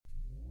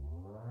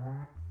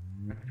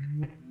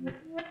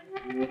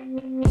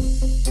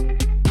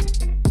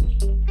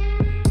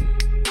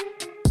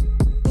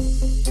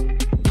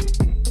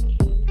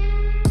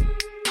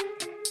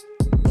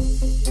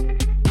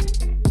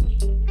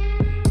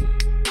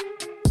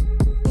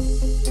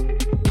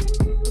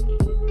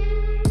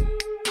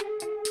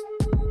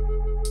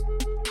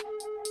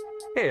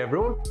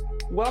everyone,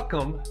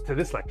 welcome to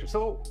this lecture.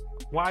 So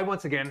I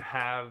once again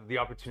have the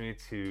opportunity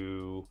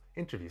to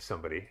interview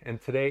somebody, and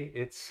today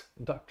it's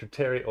Dr.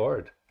 Terry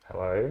Ord.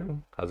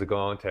 Hello. How's it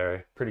going,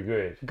 Terry? Pretty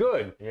good.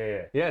 Good.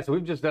 Yeah. Yeah, so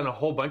we've just done a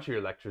whole bunch of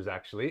your lectures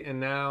actually, and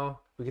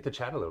now we get to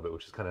chat a little bit,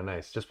 which is kind of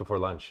nice, just before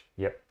lunch.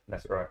 Yep,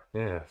 that's right.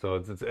 Yeah, so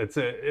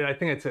I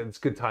think it's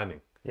good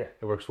timing. Yeah.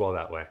 It works well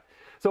that way.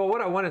 So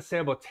what I want to say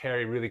about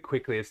Terry really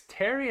quickly is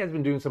Terry has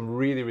been doing some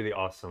really, really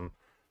awesome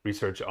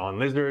research on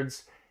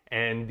lizards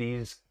and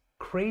these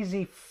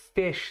crazy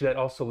fish that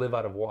also live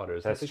out of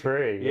waters. That's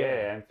true.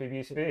 Yeah,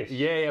 amphibious fish.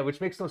 Yeah, which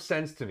makes no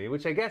sense to me,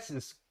 which I guess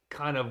is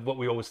kind of what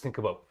we always think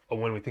about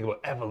when we think about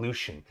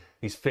evolution.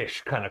 These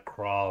fish kind of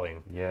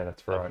crawling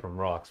that's right. from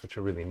rocks, which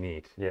are really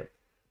neat. Yep.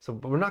 So,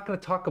 but we're not going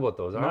to talk about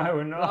those, are we? No,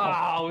 we're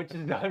not. Oh, which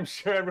is, I'm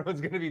sure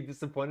everyone's going to be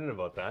disappointed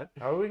about that.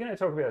 Oh, we're going to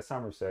talk about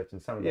some research,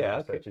 and some of the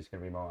research is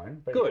going to be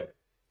mine. But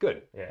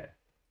Good. Yeah.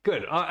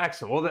 Good.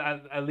 Excellent. Well,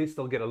 at least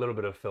they'll get a little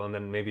bit of fill, and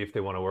then maybe if they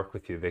want to work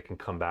with you, they can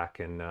come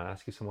back and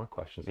ask you some more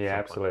questions. Yeah,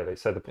 absolutely.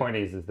 So the point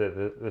is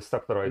that the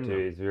stuff that I do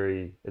is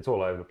it's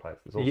all over the place.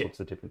 There's all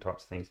sorts of different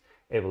types of things: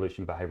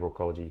 evolution, behavioral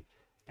ecology,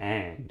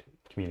 and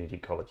community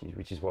ecology,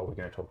 which is what we're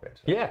going to talk about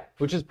today. Yeah,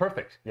 which is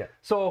perfect. Yeah.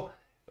 So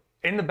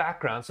in the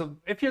background, so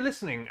if you're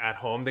listening at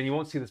home, then you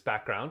won't see this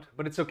background,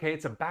 but it's okay.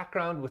 It's a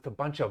background with a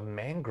bunch of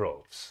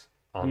mangroves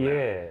on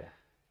there.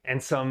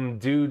 And some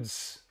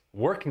dudes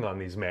working on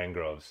these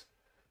mangroves.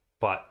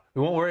 But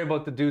we won't worry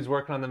about the dudes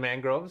working on the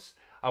mangroves.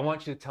 I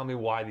want you to tell me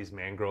why these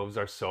mangroves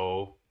are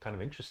so kind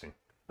of interesting.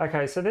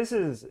 Okay, so this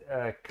is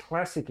a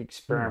classic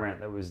experiment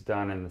that was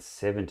done in the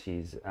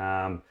 70s.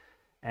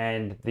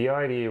 And the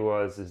idea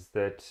was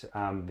that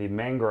the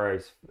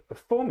mangroves are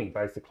forming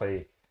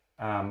basically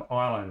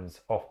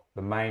islands off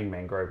the main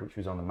mangrove, which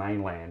was on the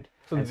mainland.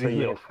 So these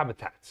little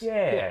habitats.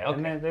 Yeah,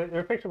 okay. And they're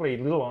effectively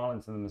little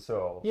islands in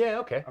themselves. Yeah,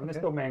 okay. They're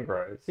still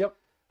mangroves. Yep.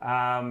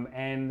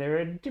 And there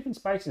are different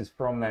spaces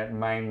from that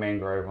main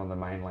mangrove on the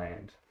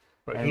mainland.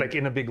 Right. Like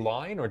in a big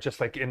line, or just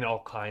like in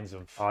all kinds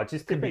of?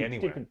 Just could be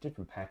anywhere.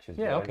 different patches.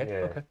 Yeah, right?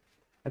 okay.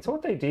 And so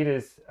what they did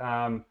is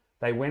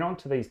they went on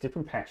to these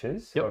different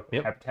patches,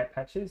 habitat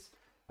patches,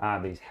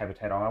 these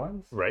habitat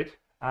islands. Right.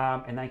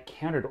 And they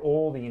counted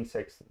all the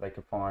insects that they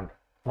could find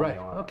on the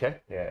island. Okay.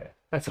 Yeah.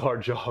 That's a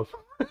hard job.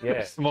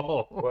 Yeah.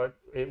 Small. But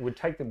it would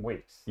take them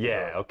weeks.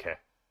 Yeah, okay.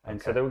 And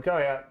so they would go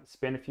out,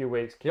 spend a few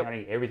weeks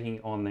counting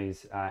everything on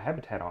these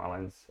habitat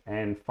islands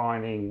and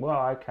finding,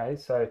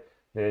 so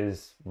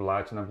there's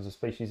large numbers of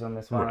species on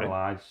this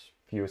one,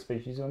 fewer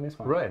species on this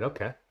one. Right,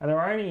 okay. And they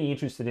were only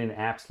interested in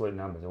absolute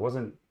numbers. It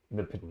wasn't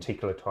the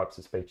particular types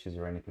of species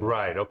or anything.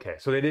 Right, okay.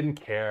 So they didn't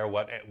care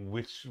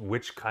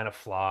which kind of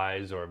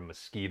flies or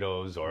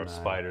mosquitoes or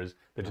spiders.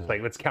 They're just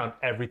like, let's count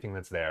everything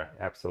that's there.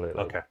 Absolutely.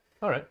 Okay.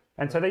 All right.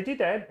 And so they did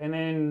that, and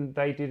then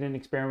they did an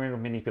experimental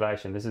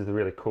manipulation. This is the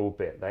really cool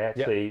bit. They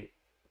actually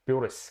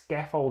built a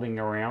scaffolding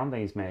around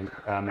these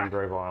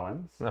mangrove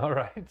islands. All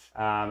right.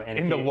 And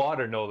in the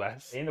water, no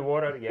less. In the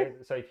water, yeah.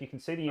 So if you can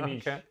see the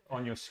image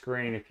on your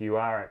screen, if you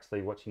are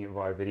actually watching it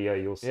via video,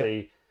 you'll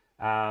see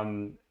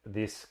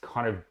this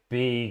kind of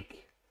big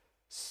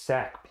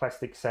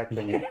plastic sack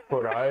that you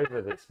put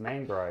over this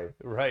mangrove.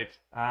 Right.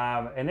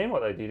 And then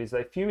what they did is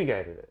they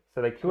fumigated it.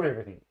 So they killed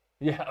everything.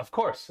 Yeah, of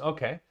course.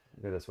 Okay.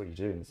 Yeah, that's what you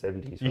do in the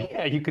 70s. Right?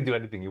 Yeah, you could do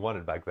anything you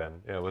wanted back then.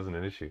 Yeah, it wasn't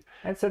an issue.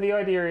 And so the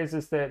idea is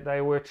that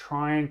they were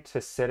trying to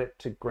set it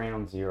to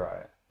ground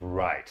zero.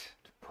 Right.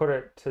 To put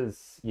it to,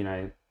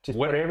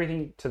 put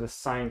everything to the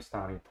same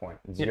starting point,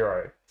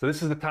 zero. So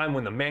this is the time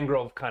when the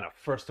mangrove kind of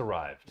first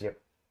arrived. Yep.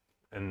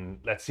 And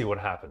let's see what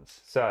happens.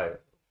 So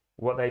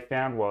what they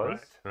found was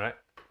Right.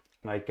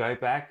 they go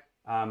back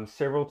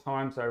several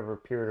times over a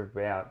period of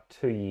about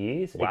 2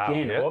 years. Wow,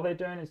 Again, all they're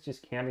doing is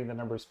just counting the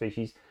number of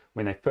species.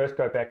 When they first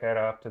go back out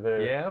after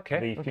the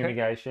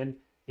fumigation,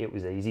 it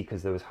was easy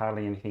because there was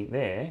hardly anything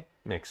there.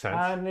 Makes sense.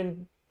 And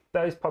then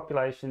those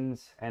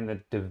populations and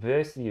the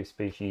diversity of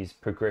species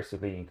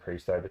progressively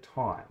increased over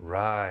time.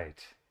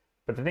 Right.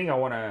 But the thing I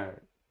want to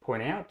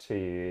point out to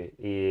you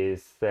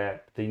is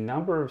that the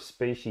number of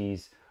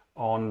species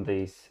on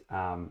these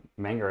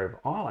mangrove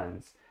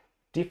islands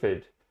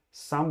differed.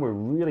 Some were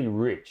really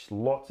rich,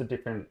 lots of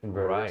different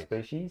invertebrate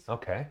species.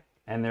 Okay.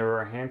 And there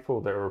were a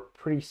handful that were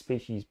pretty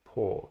species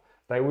poor.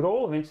 They would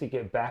all eventually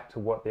get back to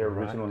what their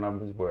original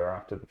numbers were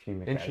after the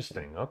fumigation.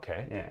 Interesting.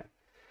 Okay. Yeah.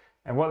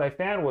 And what they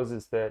found was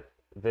that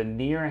the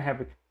nearer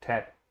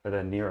habitat, or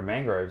the nearer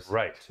mangroves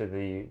to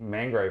the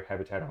mangrove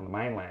habitat on the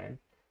mainland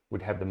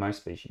would have the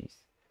most species.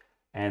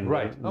 And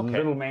the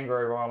little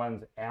mangrove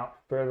islands out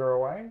further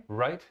away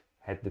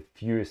had the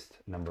fewest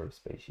number of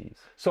species.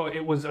 So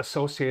it was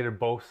associated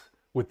both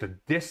with the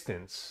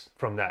distance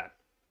from that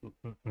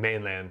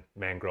mainland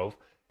mangrove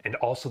and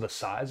also the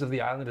size of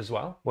the island as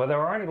well? Well, they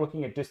were only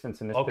looking at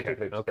distance in this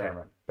particular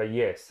experiment. But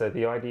yes, so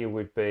the idea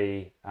would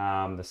be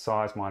the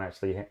size might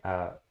actually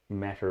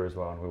matter as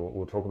well. And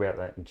we'll talk about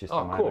that in just a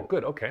moment. Oh, cool.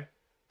 Good. Okay.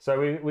 So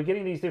we're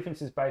getting these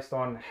differences based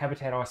on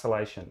habitat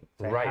isolation.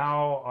 So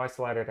how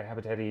isolated a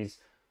habitat is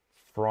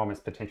from its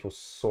potential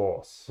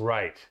source.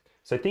 Right.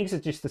 So things are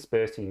just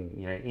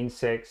dispersing,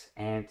 insects,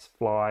 ants,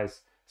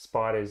 flies,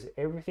 spiders,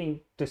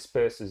 everything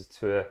disperses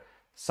to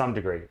some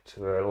degree,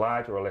 to a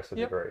larger or lesser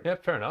degree. Yeah,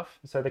 fair enough.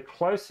 So the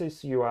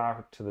closest you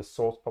are to the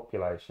source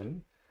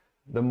population,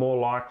 the more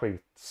likely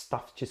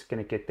stuff's just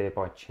going to get there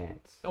by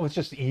chance. Oh, it's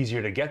just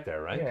easier to get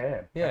there, right?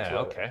 Yeah,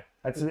 absolutely. Okay.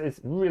 It's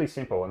really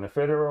simple. And the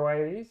further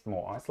away it is, the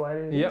more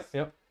isolated it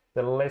is,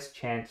 the less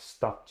chance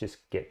stuff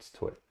just gets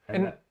to it.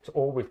 And that's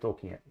all we're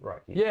looking at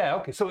right here. Yeah,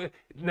 okay. So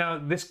now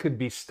this could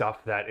be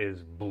stuff that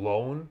is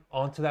blown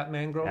onto that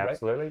mangrove,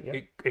 Absolutely,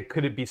 right? Yeah.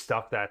 Could it be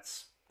stuff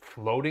that's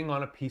floating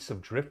on a piece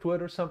of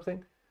driftwood or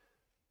something?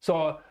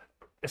 So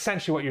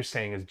essentially what you're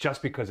saying is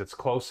just because it's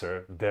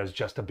closer, there's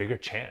just a bigger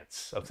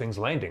chance of things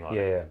landing on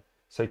it. Yeah.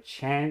 So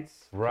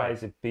chance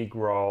plays a big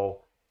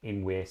role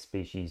in where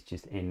species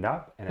just end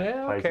up, and it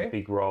plays a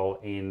big role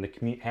in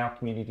how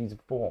communities are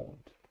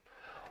formed.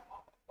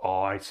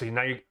 Oh, I see.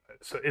 Now,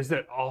 so is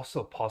it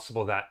also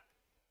possible that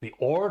the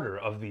order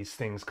of these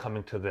things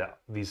coming to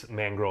these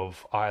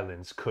mangrove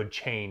islands could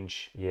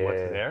change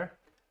what's there?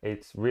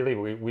 It's really,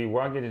 we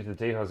won't get into the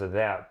details of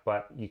that,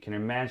 but you can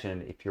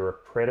imagine if you're a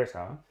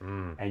predator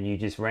and you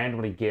just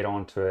randomly get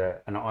onto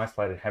an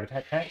isolated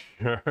habitat patch.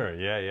 Sure,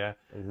 yeah.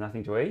 There's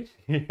nothing to eat.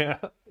 Yeah.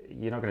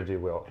 You're not going to do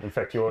well. In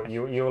fact, you're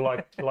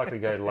likely to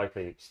go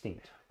locally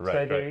extinct.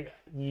 Right, so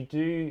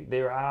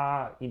there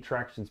are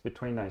interactions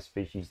between those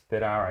species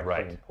that are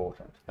actually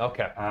important.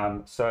 Okay.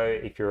 So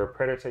if you're a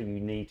predator, you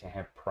need to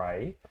have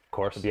prey, of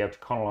course, to be able to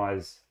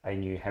colonize a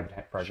new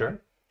habitat program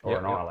or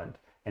an island.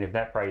 And if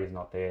that prey is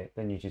not there,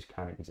 then you just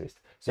can't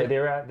exist. So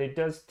there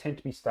does tend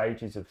to be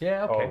stages of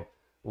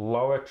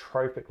lower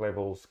trophic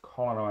levels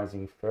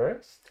colonizing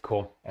first.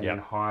 Cool. And then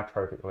higher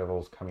trophic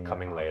levels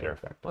coming later.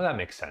 Well, that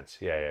makes sense.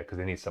 Yeah, because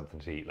they need something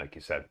to eat, like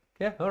you said.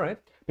 Yeah, all right.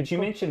 But you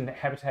mentioned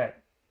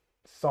habitat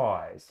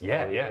size of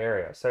the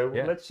area. So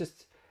let's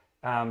just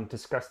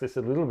discuss this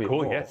a little bit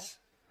more. Cool, yes.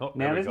 Oh,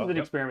 now, this is an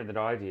experiment that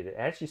I did. It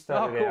actually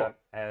started out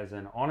as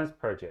an honours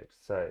project.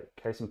 So,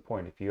 case in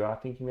point, if you are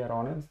thinking about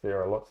honours,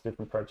 there are lots of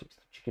different projects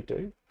that you could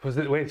do.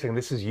 Wait a second,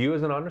 this is you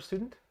as an honours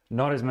student?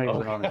 Not as me as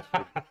an honours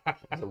student. It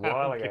was a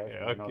while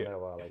ago. Not that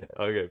while ago.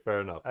 Okay,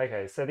 fair enough.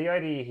 Okay, so the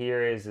idea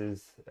here is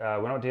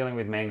we're not dealing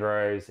with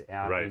mangroves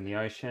out in the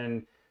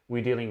ocean.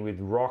 We're dealing with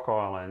rock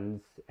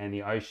islands, and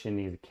the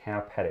ocean is a cow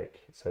paddock.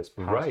 So it's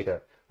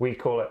pasture. We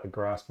call it the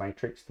grass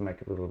matrix to make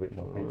it a little bit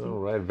more fancy. All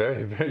right,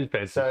 very, very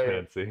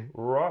fancy.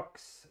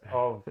 Rocks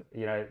of,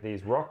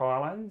 these rock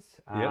islands,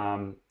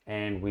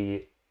 and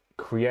we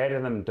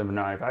created them de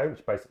novo,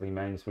 which basically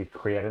means we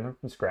created them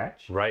from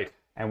scratch. Right.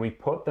 And we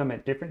put them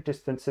at different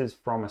distances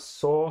from a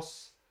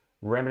source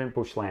remnant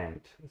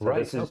bushland. So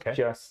this is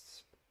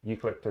just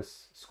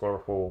eucalyptus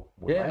sclerophyll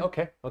woodland.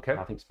 Okay.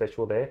 Nothing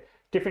special there.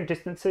 Different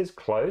distances,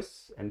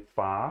 close and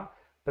far.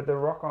 But the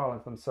rock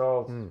islands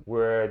themselves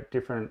were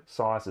different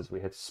sizes. We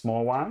had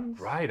small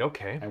ones. Right,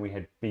 okay. And we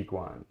had big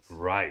ones.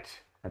 Right.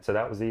 And so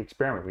that was the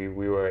experiment.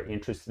 We were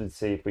interested to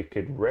see if we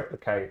could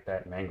replicate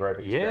that mangrove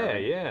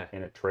experiment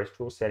in a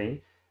terrestrial setting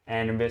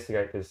and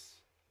investigate this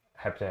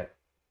habitat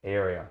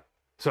area.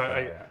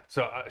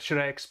 So, should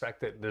I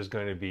expect that there's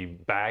going to be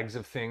bags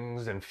of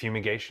things and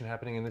fumigation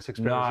happening in this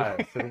experiment?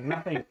 No, so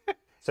nothing.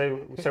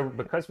 So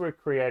because we're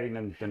creating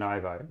them de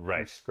novo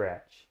from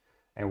scratch,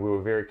 and we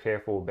were very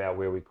careful about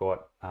where we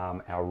got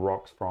our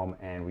rocks from,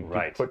 and we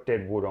did put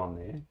dead wood on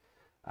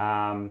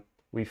there.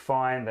 We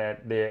find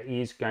that there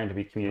is going to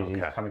be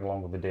communities coming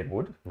along with the dead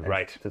wood,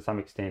 to some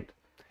extent,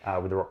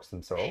 with the rocks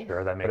themselves.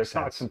 Sure, that makes sense.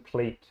 But it's not a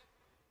complete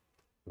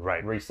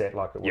reset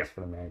like it was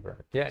for the mangrove.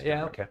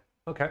 Yeah,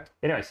 okay.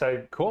 Anyway,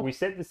 so we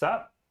set this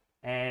up,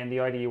 and the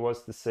idea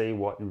was to see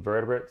what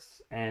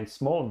invertebrates and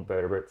small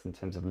invertebrates in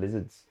terms of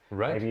lizards,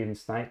 maybe even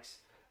snakes,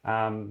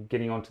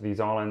 getting onto these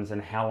islands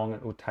and how long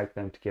it would take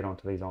them to get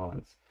onto these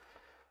islands.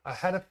 I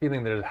had a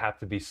feeling there'd have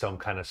to be some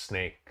kind of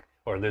snake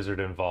or lizard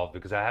involved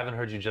because I haven't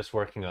heard you just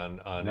working on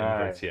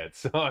inverts yet.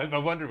 So I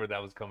wondered where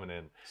that was coming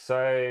in.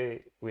 So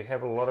we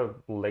have a lot of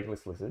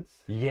legless lizards.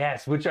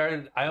 Yes, which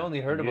I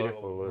only heard about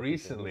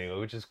recently,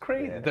 which is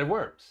crazy. Yeah. They're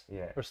worms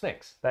or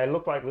snakes. They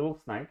look like little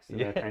snakes. And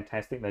they're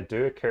fantastic. They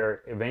do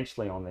occur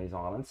eventually on these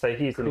islands. So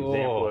here's an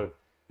example of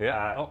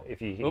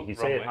if you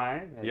see at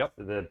home, it's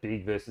the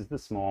big versus the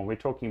small. We're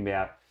talking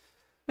about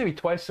maybe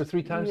twice or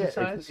three times the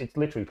size. It's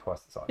literally twice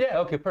the size. Yeah.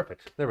 Okay.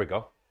 Perfect. There we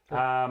go.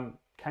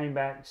 Came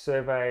back,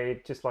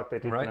 surveyed just like they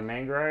did for the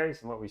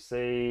mangroves, and what we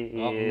see is.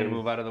 I'm going to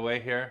move out of the way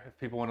here if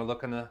people want to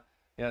look in the.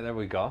 Yeah, there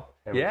we go.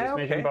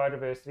 Measuring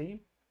biodiversity.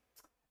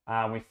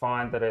 We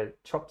find that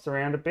it chops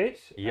around a bit,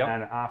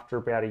 and after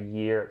about a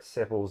year, it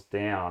settles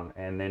down.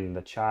 And then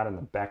the chart in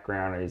the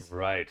background is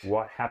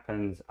what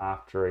happens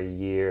after a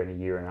year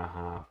and a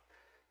half.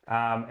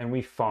 And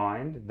we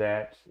find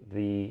that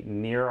the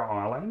nearer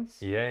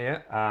islands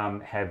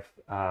have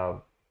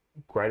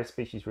greater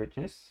species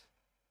richness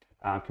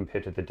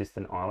compared to the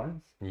distant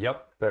islands.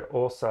 But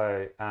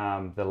also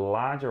the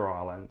larger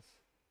islands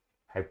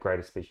have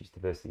greater species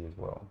diversity as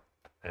well.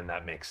 And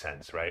that makes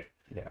sense, right?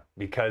 Yeah.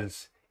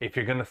 Because if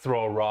you're going to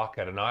throw a rock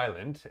at an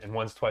island and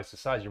one's twice the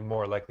size, you're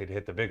more likely to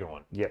hit the bigger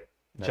one. Yep.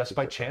 Just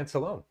by chance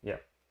alone. Yeah.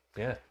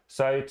 Yeah.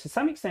 So to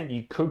some extent,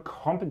 you could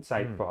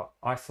compensate for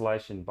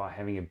isolation by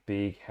having a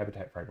big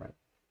habitat fragment.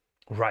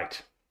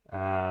 Right.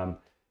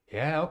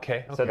 Yeah,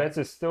 okay. So that's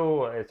it's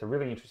a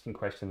really interesting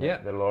question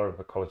that a lot of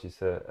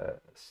ecologists are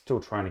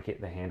still trying to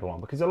get their handle on,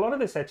 because a lot of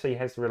this actually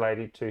has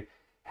related to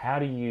how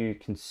do you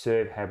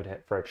conserve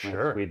habitat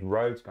fragments with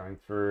roads going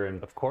through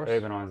and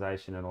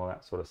urbanization and all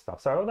that sort of stuff.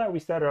 So although we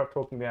started off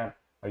talking about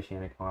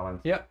oceanic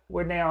islands,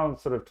 we're now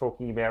sort of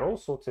talking about all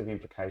sorts of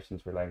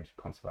implications related to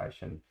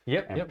conservation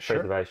and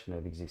preservation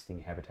of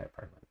existing habitat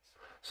fragments.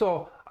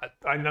 So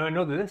I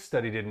know that this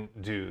study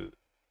didn't do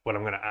what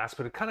I'm going to ask,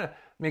 but it kind of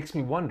makes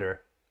me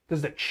wonder,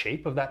 does the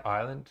shape of that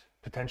island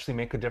potentially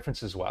make a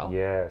difference as well?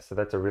 Yeah, so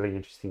that's a really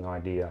interesting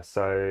idea.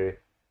 So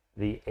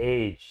the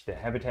edge, the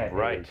habitat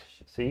edge.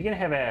 So you're going to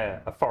have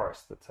a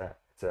forest it's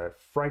a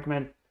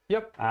fragment.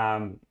 Yep.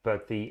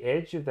 But the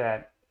edge of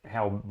that,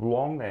 how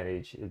long that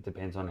edge, it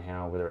depends on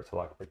whether it's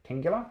like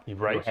rectangular,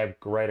 you'll have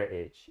greater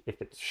edge.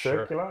 If it's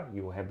circular,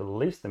 you will have the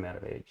least amount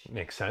of edge.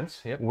 Makes sense.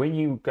 Yep. When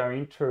you go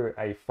into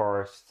a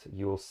forest,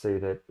 you'll see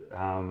that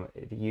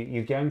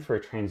you're going through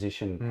a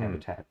transition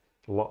habitat,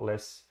 a lot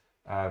less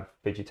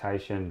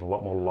vegetation, a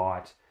lot more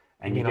light.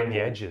 And you get on the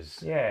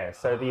edges. Yeah,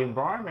 so the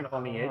environment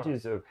on the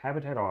edges of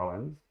habitat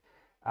islands,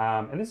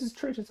 and this is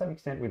true to some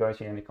extent with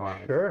oceanic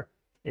islands,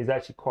 is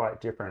actually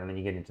quite different. And then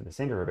you get into the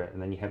center of it,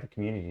 and then you have the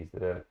communities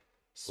that are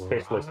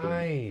specialist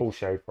in full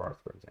shade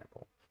forest, for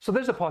example. So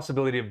there's a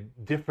possibility of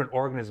different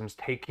organisms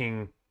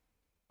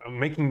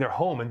making their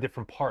home in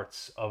different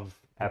parts of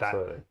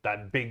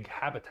that big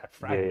habitat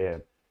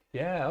fragment.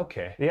 Yeah,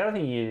 okay. The other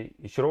thing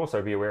you should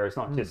also be aware is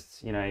not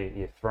just,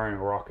 you're throwing a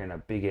rock in a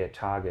bigger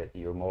target,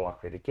 you're more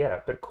likely to get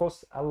it. But of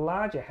course, a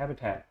larger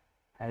habitat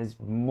has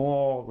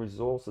more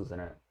resources in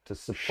it to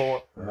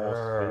support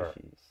more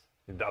species.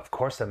 Of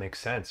course, that makes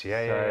sense.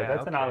 Yeah, so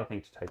that's another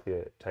thing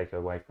to take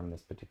away from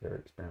this particular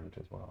experiment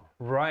as well.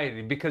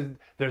 Right, because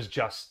there's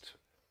just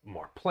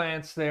more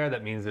plants there.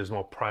 That means there's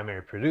more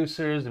primary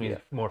producers. That means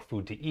more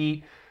food to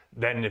eat.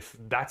 Then if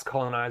that's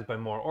colonized by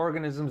more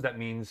organisms, that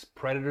means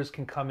predators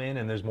can come in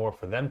and there's more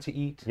for them to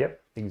eat.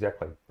 Yep,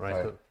 exactly. Right.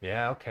 So,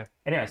 okay.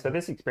 Anyway, so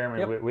this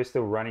experiment, we're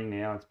still running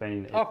now. It's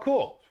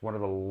cool. It's one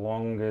of the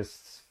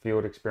longest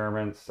field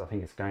experiments. I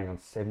think it's going on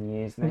 7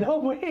 years now. No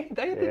way.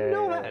 I didn't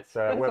know that.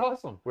 So that's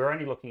awesome. We're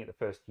only looking at the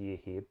first year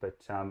here, but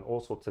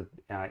all sorts of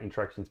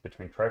interactions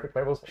between trophic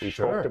levels that we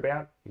talked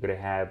about. You've got to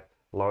have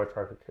lower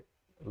trophic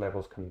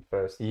levels coming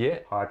first,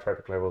 higher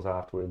trophic levels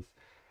afterwards.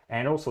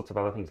 And all sorts of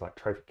other things like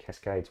trophic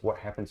cascades. What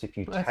happens if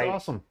you take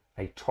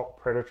a top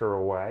predator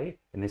away?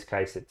 In this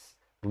case, it's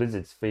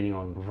lizards feeding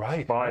on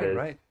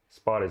spiders,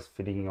 spiders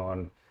feeding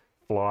on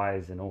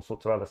flies and all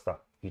sorts of other stuff.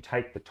 You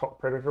take the top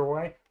predator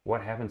away,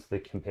 what happens to the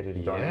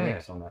competitive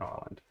dynamics on that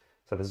island?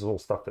 So this is all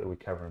stuff that we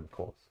cover in the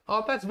course.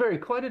 Oh, that's very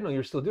cool. I didn't know you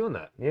were still doing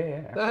that.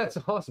 Yeah. That's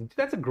awesome.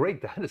 That's a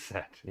great data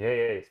set. Yeah,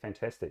 it's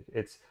fantastic.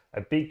 It's a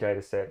big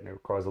data set and it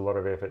requires a lot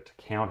of effort to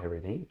count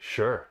everything.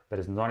 Sure. But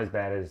it's not as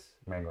bad as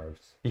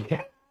mangroves.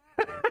 Yeah.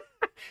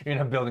 You're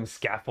not building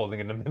scaffolding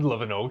in the middle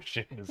of an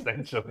ocean,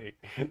 essentially.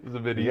 It's a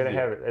bit easier.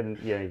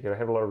 You got to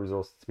have a lot of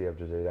resources to be able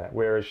to do that.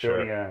 Whereas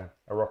building a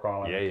rock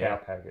island cow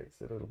pack, it's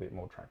a little bit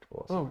more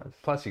tractable, I suppose.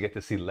 Plus, you get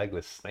to see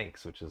legless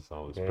snakes, which is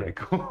always pretty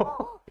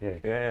cool.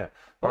 Yeah.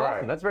 All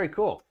right, that's very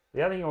cool.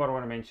 The other thing I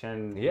want to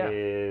mention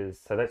is,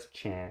 so that's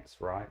chance,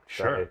 right?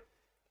 Sure. So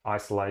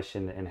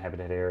isolation and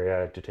habitat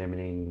area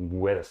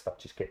determining whether stuff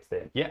just gets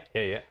there. Yeah.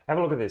 Have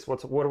a look at this.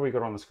 What have we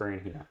got on the screen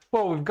here?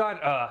 Well, we've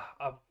got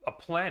a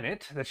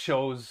planet that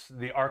shows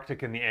the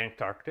Arctic and the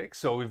Antarctic.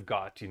 So we've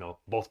got,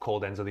 both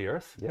cold ends of the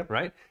Earth,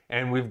 right?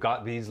 And we've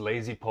got these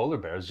lazy polar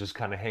bears just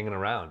kind of hanging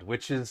around,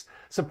 which is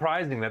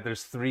surprising that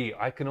there's 3.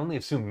 I can only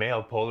assume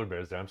male polar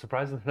bears there. I'm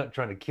surprised they're not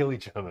trying to kill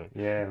each other.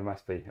 Yeah, it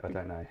must be. I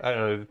don't know. I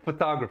don't know.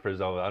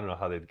 Photographers, I don't know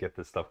how they'd get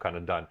this stuff kind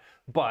of done.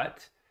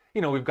 But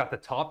we've got the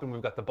top and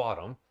we've got the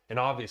bottom. And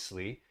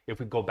obviously,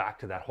 if we go back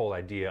to that whole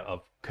idea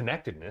of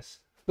connectedness,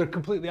 they're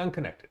completely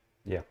unconnected.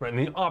 Yeah. Right,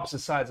 on the opposite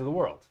sides of the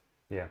world.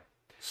 Yeah.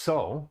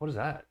 So, what is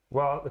that?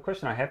 Well, the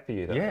question I have for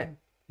you, though,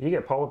 you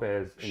get polar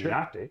bears in the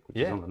Arctic, which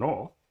is on the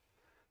north.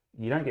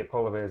 You don't get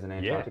polar bears in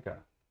Antarctica.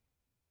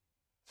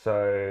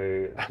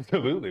 So...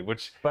 Absolutely,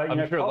 which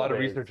I'm sure a lot of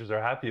researchers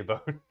are happy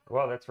about.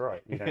 Well, that's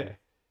right.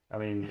 I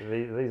mean,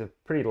 these are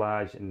pretty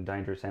large and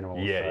dangerous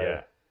animals.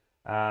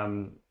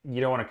 You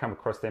don't want to come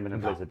across them in a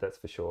blizzard, that's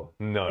for sure.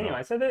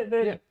 Anyway, so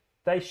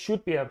they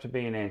should be able to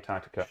be in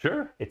Antarctica.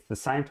 Sure. It's the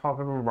same type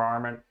of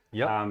environment.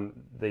 Yep.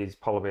 These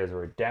polar bears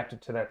are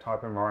adapted to that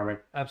type of environment.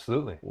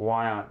 Absolutely.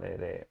 Why aren't they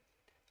there?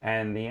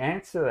 And the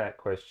answer to that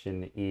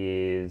question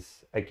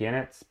is, again,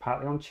 it's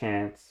partly on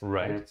chance.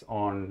 Right. And it's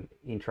on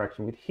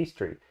interaction with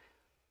history.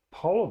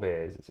 Polar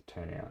bears, as it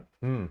turned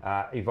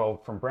out,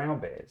 evolved from brown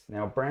bears.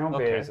 Now, brown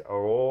bears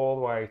are all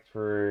the way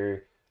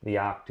through the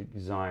Arctic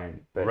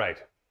zone.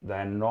 But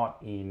they're not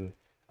in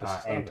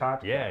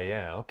Antarctica.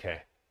 Yeah,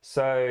 okay.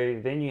 So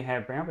then you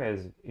have brown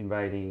bears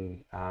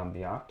invading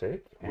the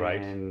Arctic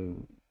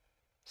and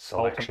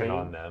selection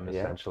on them,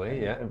 essentially,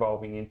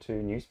 evolving into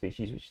new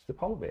species, which is the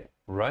polar bear.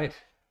 Right.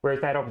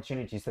 Whereas that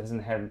opportunity just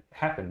hasn't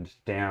happened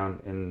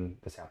down in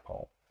the South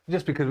Pole.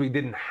 Just because we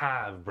didn't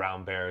have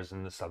brown bears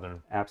in the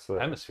southern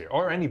hemisphere,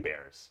 or any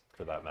bears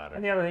for that matter.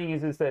 And the other thing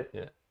is that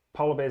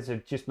polar bears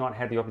have just not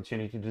had the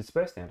opportunity to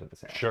disperse down to the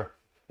south. Sure.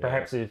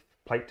 Perhaps if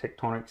plate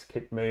tectonics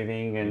keep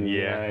moving and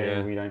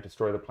we don't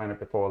destroy the planet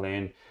before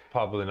then.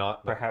 Probably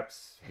not.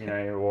 Perhaps,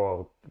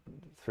 or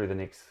through the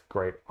next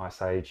great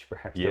ice age,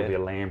 perhaps there'll be a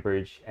land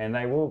bridge and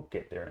they will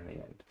get there in the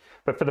end.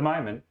 But for the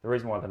moment, the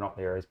reason why they're not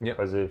there is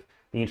because of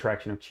the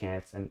interaction of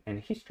chance and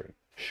history.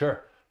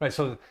 Sure. Right.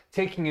 So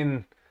taking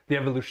in the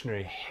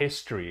evolutionary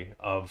history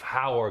of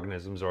how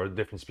organisms or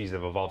different species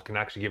have evolved can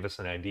actually give us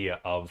an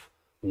idea of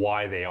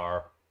why they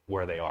are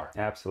where they are.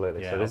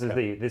 Absolutely. So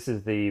this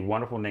is the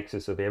wonderful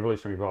nexus of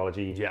evolutionary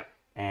biology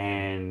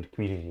and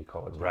community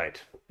ecology.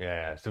 Right.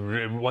 Yeah.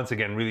 So once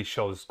again, really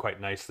shows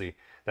quite nicely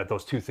that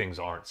those two things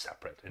aren't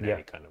separate in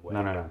any kind of way.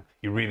 No.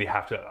 You really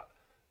have to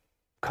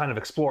kind of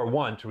explore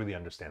one to really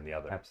understand the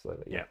other.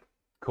 Absolutely. Yeah.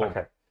 Cool.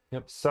 Okay.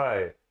 Yep.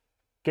 So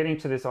getting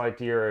to this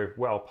idea of,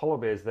 well, polar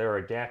bears, they're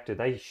adapted.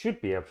 They should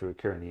be able to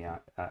occur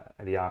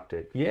in the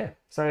Arctic. Yeah.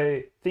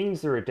 So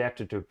things are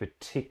adapted to a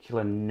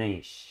particular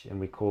niche, and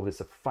we call this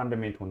a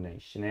fundamental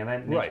niche. Now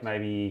that niche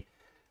maybe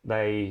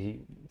they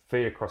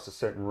feed across a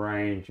certain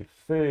range of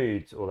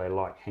foods, or they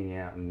like hanging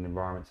out in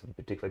environments of a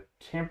particular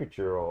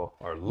temperature or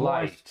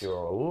light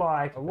or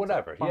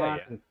whatever.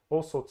 And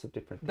all sorts of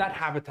different things. That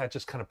habitat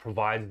just kind of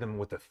provides them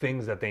with the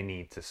things that they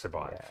need to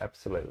survive. Yeah,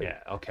 absolutely. Yeah,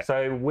 okay.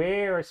 So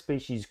where a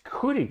species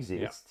could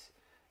exist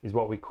is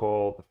what we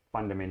call the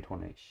fundamental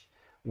niche.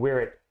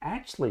 Where it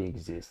actually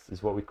exists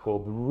is what we call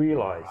the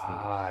realized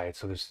niche. Right,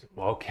 so there's,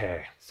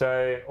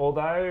 So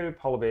although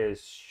polar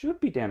bears should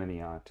be down in the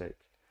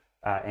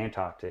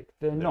Antarctic,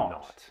 they're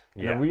not.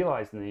 And the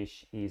realized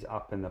niche is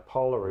up in the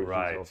polar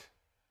regions of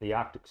the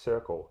Arctic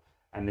Circle.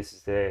 And this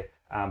is there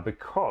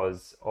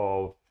because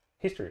of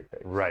history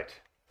effects. Right.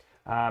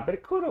 But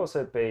it could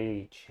also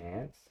be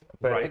chance.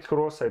 But it could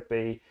also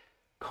be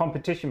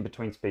competition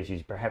between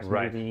species, perhaps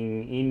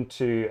moving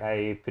into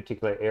a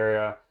particular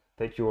area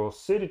that you're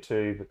suited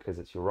to because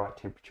it's your right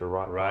temperature,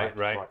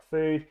 right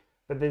food.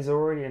 But there's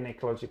already an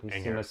ecologically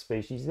similar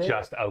species there.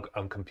 Just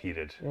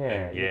uncompeted.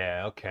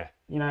 Yeah. Okay.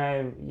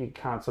 You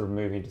can't sort of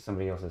move into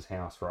somebody else's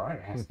house, right?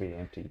 It has to be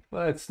empty.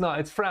 Well, it's not.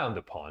 It's frowned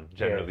upon,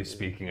 generally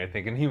speaking, I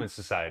think, in human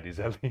societies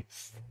at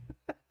least.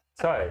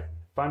 So,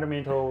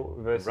 fundamental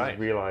versus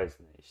realized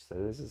niche. So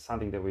this is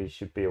something that we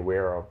should be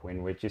aware of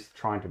when we're just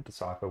trying to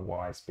decipher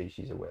why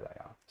species are where they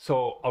are.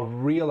 So a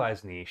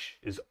realized niche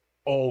is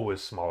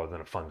always smaller than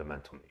a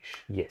fundamental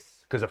niche.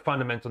 Yes. Because a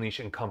fundamental niche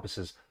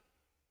encompasses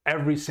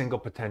every single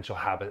potential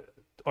habit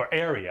or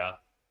area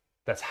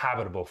that's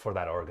habitable for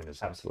that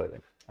organism. Absolutely.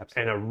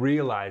 And a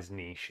realized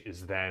niche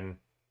is then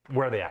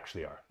where they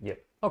actually are.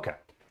 Yep. Okay.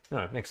 All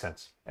right, makes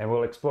sense. And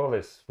we'll explore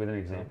this with an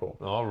example.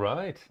 All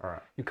right.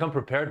 You come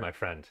prepared, my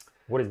friend.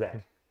 What is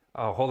that?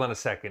 Oh, hold on a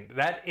second.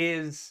 That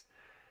is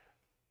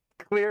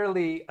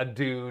clearly a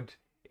dude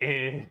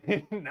in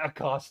a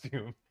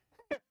costume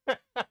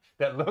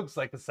that looks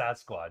like a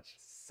Sasquatch.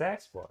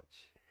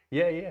 Sasquatch?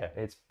 Yeah.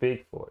 It's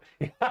Bigfoot.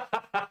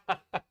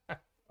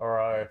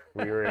 Or if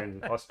we were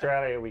in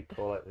Australia, we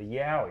call it the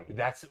Yowie.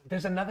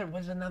 There's another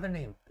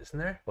name, isn't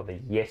there? Well, the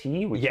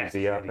Yeti, which is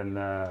up in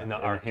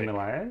the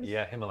Himalayas.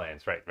 Yeah,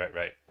 Himalayas, right.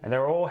 And they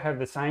all have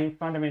the same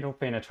fundamental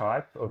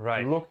phenotype of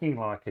looking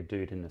like a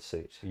dude in a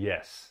suit.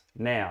 Yes.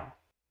 Now,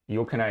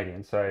 you're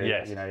Canadian, so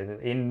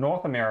in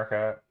North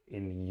America,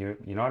 in the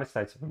United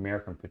States of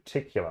America in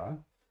particular,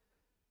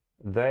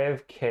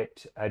 they've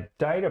kept a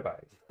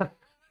database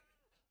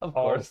of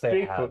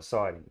Bigfoot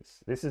sightings.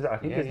 I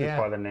think this is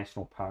by the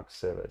National Park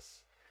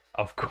Service.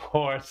 Of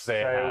course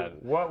they have.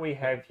 What we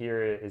have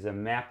here is a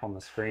map on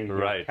the screen here.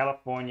 Right.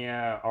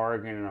 California,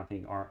 Oregon, and I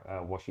think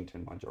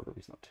Washington. My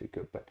geography's not too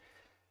good, but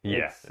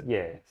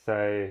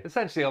so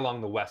essentially along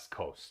the West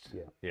Coast.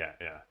 Yeah.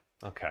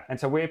 Okay. And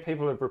so where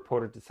people have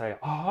reported to say,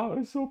 "Oh,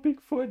 I saw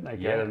Bigfoot," and they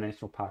go to the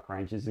national park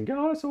rangers and go,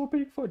 "Oh, I saw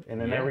Bigfoot," and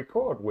then they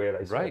record where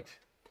they saw it.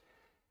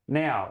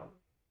 Now,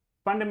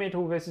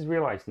 fundamental versus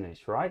realized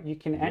niche, right? You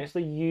can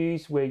actually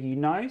use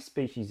where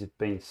species have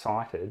been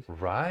sighted,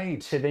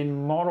 to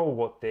then model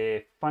what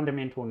their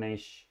fundamental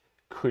niche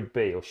could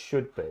be or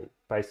should be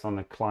based on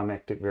the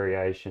climatic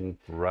variation,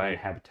 and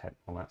habitat,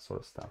 all that sort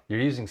of stuff.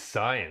 You're using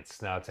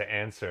science now to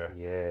answer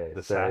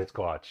the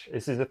Sasquatch.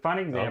 This is a fun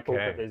example,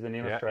 but there's an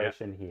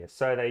illustration here.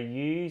 So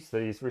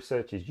these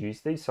researchers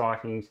use these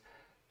sightings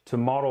to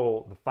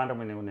model the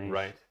fundamental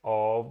niche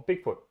of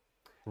Bigfoot.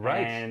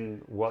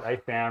 And what they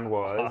found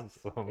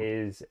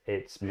is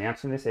it's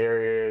mountainous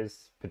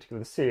areas,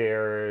 particularly the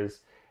Sierras,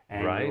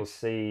 and you'll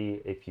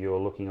see if you're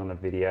looking on the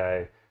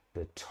video,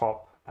 the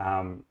top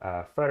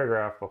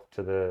photograph off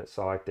to the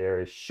side there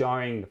is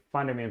showing the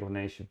fundamental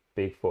niche of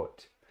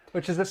Bigfoot.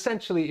 Which is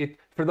essentially,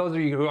 for those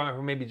of you who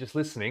are maybe just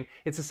listening,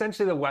 it's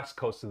essentially the west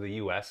coast of the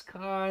U.S.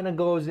 Kind of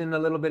goes in a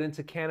little bit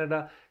into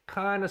Canada,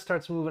 kind of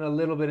starts moving a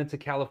little bit into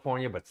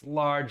California, but it's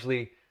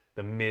largely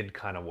the mid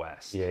kind of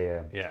west.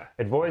 Yeah. It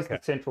avoids the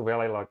Central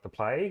Valley like the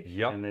plague,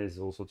 and there's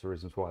all sorts of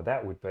reasons why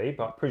that would be,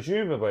 but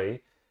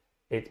presumably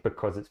it's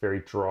because it's very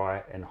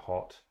dry and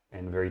hot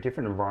and a very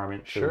different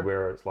environment to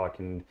where it's like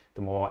in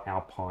the more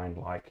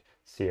alpine-like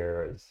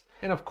Sierras.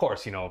 And of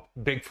course, you know,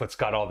 Bigfoot's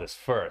got all this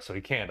fur, so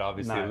he can't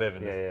obviously live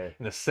in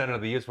the center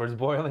of the U.S. where it's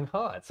boiling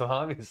hot. So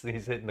obviously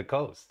he's hitting the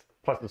coast.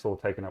 Plus, it's all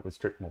taken up with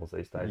strip malls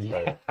these days.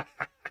 So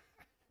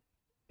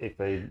if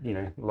they, you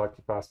know, like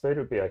to fast food, it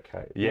would be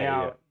okay.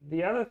 Now,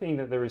 the other thing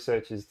that the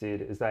researchers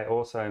did is they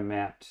also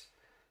mapped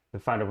the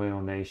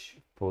fundamental niche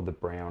for the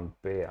brown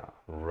bear.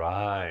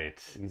 Right.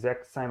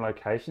 Exact same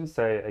location.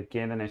 So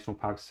again, the National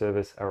Park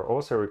Service are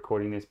also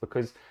recording this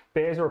because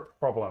bears are a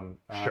problem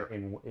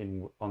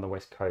on the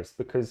West Coast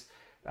because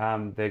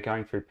they're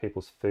going through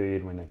people's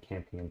food when they're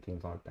camping and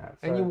things like that.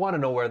 So, and you want to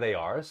know where they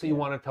are, so you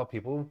want to tell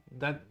people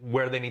that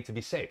where they need to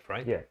be safe,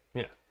 right? Yeah.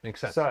 Yeah,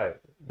 makes sense. So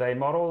they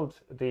modeled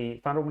the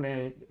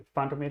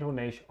fundamental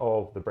niche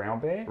of the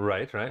brown bear.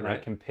 Right. They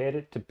compared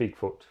it to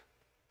Bigfoot.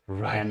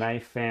 Right. And they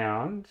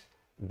found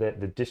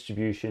that the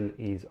distribution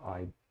is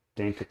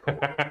identical.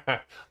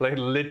 Like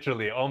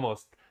literally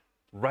almost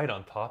right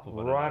on top of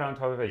it. Right on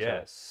top of each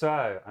other.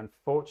 So,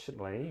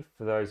 unfortunately,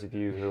 for those of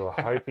you who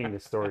are hoping the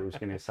story was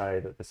going to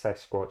say that the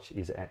Sasquatch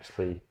is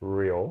actually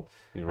real,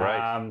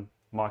 right.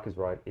 Mike is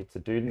right. It's a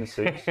dude in a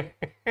suit.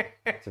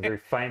 It's a very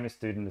famous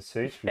dude in a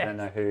suit. If you don't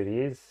know who it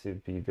is,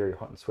 it'd be very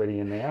hot and sweaty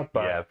in there.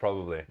 But yeah,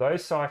 probably.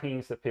 Those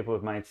sightings that people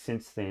have made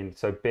since then,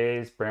 so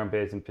bears, brown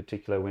bears in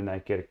particular, when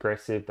they get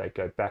aggressive, they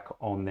go back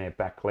on their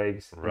back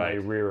legs and they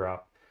rear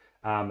up.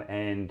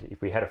 And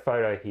if we had a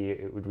photo here,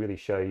 it would really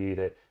show you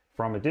that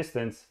from a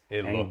distance,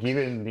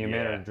 given the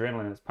amount of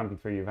adrenaline that's pumping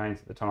through your veins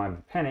at the time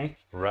of panic,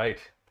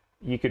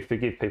 you could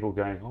forgive people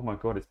going, oh my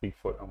God, it's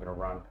Bigfoot, I'm going to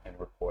run and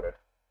report it.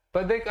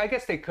 But I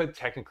guess they could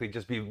technically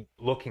just be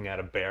looking at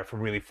a bear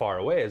from really far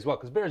away as well,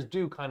 because bears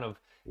do kind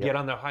of get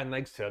on their hind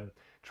legs to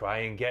try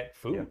and get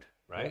food,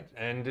 right?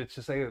 And it's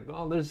just like,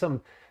 oh, there's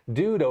some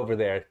dude over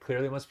there.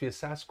 Clearly must be a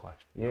Sasquatch.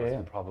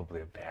 It's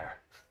probably a bear.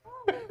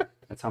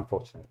 That's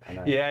unfortunate. I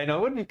know. Yeah, I know.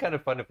 It would be kind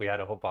of fun if we had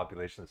a whole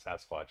population of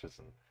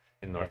Sasquatches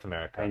in North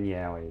America. And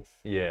Yowies.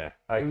 Yeah.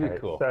 Okay, it'd be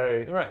cool.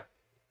 So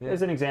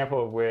there's an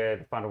example of where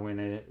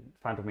the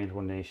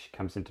fundamental niche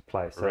comes into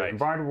play. So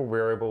environmental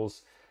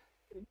variables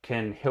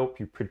can help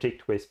you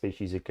predict where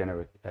species are going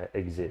to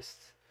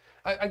exist.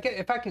 I get,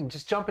 if I can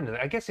just jump into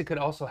that, I guess it could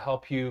also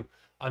help you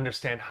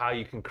understand how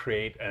you can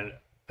create an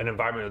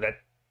environment that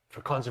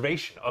for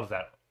conservation of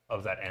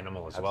that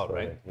animal as well,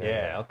 right?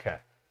 Yeah. Okay.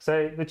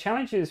 So the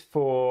challenges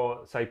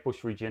for, say,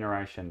 bush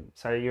regeneration.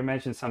 So you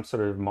imagine some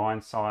sort of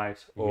mine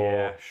site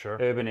or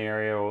urban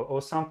area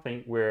or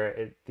something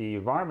where the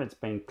environment's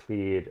been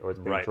cleared or it's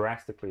been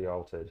drastically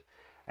altered,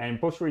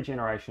 and bush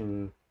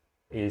regeneration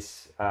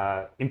is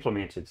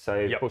implemented.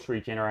 So bush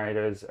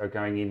regenerators are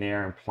going in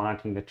there and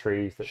planting the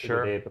trees that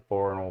were there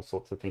before and all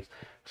sorts of things,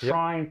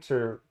 trying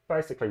to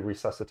basically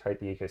resuscitate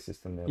the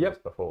ecosystem that was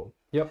before.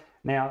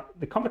 Now,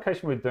 the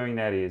complication with doing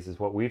that is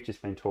what we've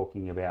just been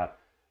talking about,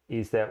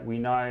 is that we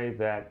know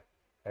that,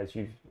 as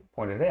you've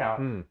pointed out,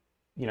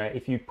 you know,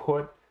 if you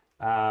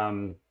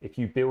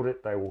build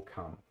it, they will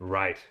come.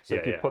 Right. So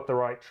if you put the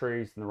right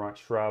trees and the right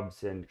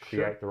shrubs and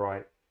create the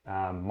right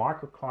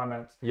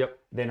microclimates,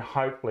 then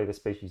hopefully the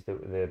species that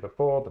were there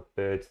before, the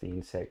birds, the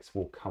insects,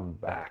 will come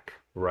back.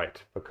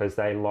 Right. Because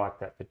they like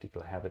that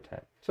particular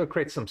habitat. So it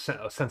creates a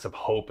sense of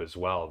hope as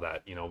well,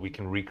 that, you know, we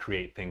can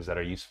recreate things that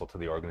are useful to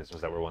the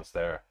organisms that were once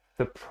there.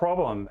 The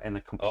problem and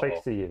the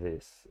complexity of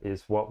this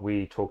is what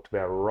we talked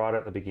about right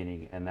at the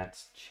beginning, and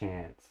that's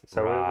chance.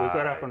 So we've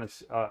got up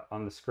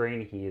on the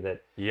screen here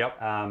that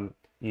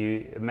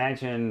you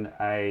imagine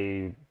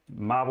a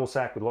marble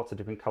sack with lots of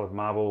different coloured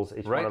marbles.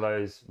 Each one of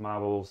those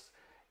marbles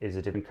is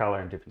a different colour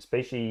and different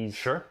species.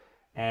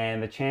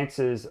 And the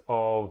chances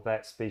of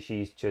that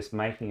species just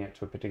making it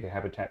to a particular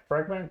habitat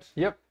fragment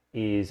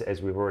is,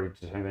 as we've already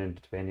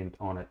determined, dependent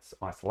on its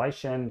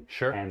isolation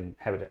and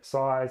habitat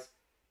size.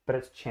 But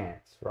it's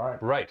chance,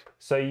 right?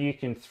 So you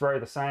can throw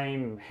the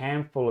same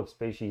handful of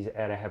species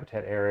at a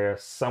habitat area.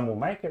 Some will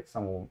make it,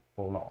 some will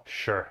not.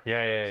 So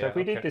if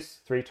we did this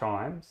 3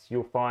 times,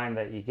 you'll find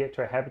that you get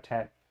to a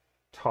habitat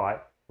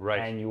type,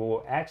 and you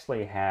will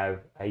actually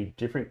have a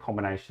different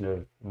combination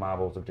of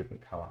marbles of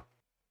different colour.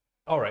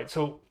 All right,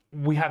 so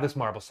we have this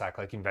marble sack,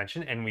 like you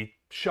mentioned, and we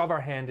shove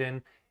our hand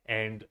in,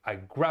 and I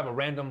grab a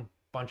random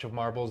bunch of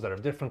marbles that are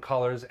different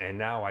colours, and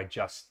now I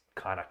just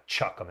kind of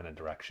chuck them in a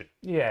direction.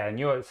 Yeah,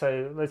 and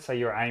so let's say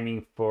you're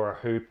aiming for a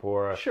hoop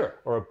or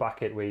a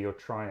bucket where you're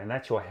trying, and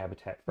that's your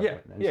habitat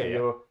fragment.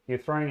 You're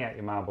throwing out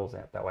your marbles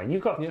out that way, and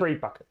you've got 3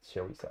 buckets,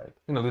 shall we say?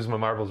 I'm gonna lose my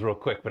marbles real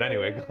quick, but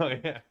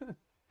anyway,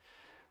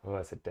 Oh,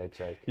 that's a dead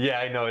joke. Yeah,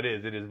 I know it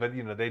is, but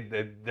you know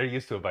they're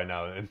used to it by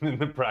now in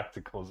the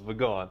practicals. But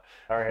go on.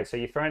 All right, so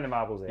you're throwing the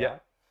marbles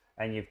out,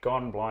 and you've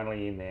gone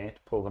blindly in there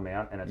to pull them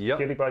out, and it's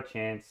purely by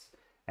chance.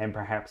 And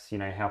perhaps, you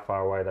know, how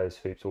far away those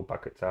hoops or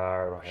buckets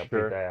are, or how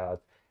big they are,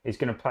 is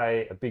going to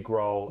play a big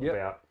role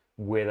about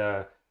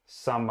whether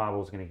some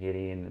marbles are going to get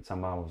in and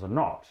some marbles are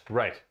not.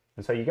 Right.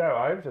 And so you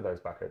go over to those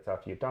buckets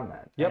after you've done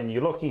that, and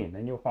you look in,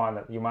 and you'll find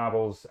that your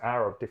marbles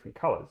are of different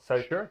colours.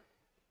 So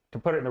to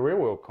put it in the real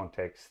world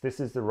context, this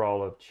is the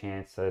role of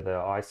chance. So the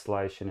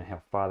isolation and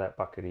how far that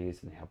bucket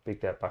is and how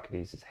big that bucket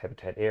is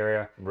habitat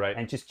area. Right.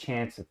 And just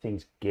chance of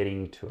things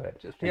getting to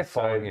it.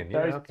 Falling in.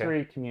 Those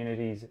three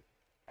communities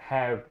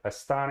have a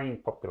starting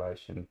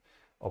population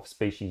of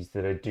species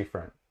that are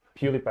different,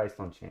 purely based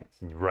on chance.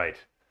 Right.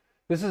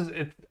 This is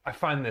it. I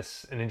find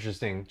this an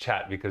interesting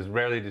chat because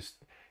rarely just,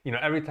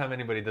 every time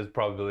anybody does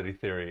probability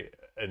theory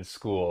in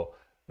school,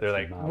 they're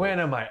like, when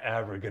am I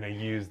ever going to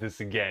use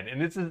this again?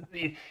 And it's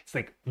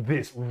like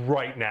this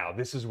right now.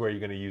 This is where you're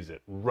going to use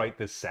it right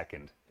this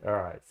second. All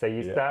right. So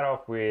you start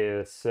off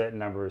with a certain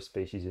number of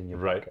species in your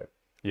bucket.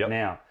 Yep.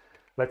 Now,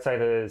 let's say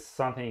there's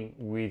something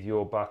with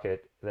your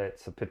bucket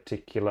that's a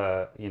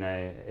particular,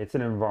 it's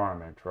an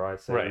environment, right?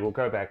 So we'll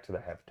go back to the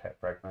habitat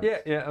fragments.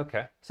 Yeah,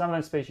 okay. Some of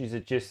those species are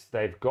just,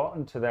 they've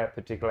gotten to that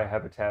particular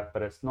habitat,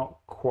 but it's not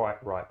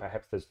quite right.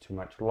 Perhaps there's too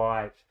much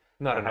light.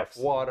 Not enough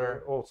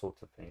water. All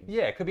sorts of things.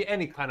 Yeah, it could be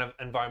any kind of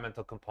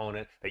environmental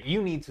component that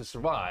you need to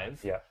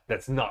survive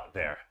that's not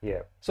there.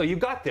 Yeah. So you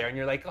got there and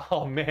you're like,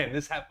 oh man,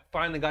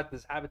 finally got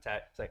this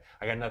habitat. It's like,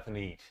 I got nothing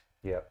to eat.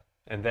 Yeah.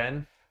 And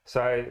then?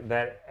 So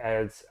that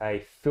adds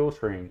a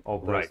filtering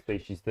of those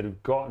species that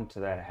have gotten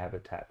to that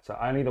habitat. So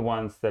only the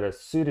ones that are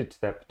suited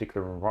to that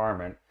particular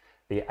environment,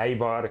 the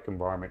abiotic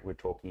environment we're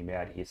talking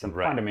about here, some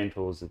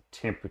fundamentals of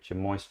temperature,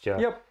 moisture.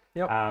 Yep.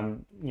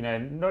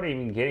 Not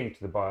even getting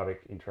to the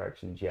biotic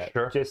interactions yet.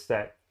 Sure. Just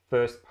that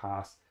first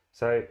pass.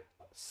 So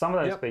some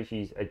of those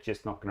species are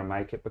just not going to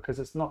make it because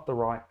it's not the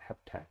right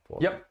habitat for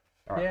them. Yep.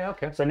 Right. Yeah,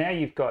 okay. So now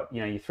you've got,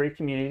 your three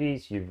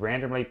communities, you've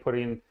randomly put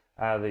in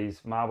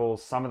these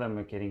marbles. Some of them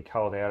are getting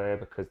culled out of there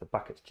because the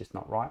bucket's just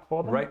not right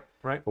for them.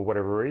 Right. For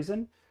whatever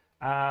reason.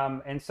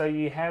 And so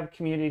you have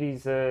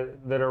communities that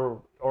are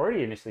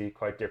already initially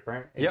quite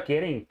different and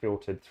getting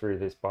filtered through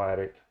this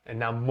biotic. And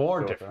now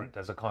more different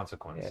as a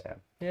consequence.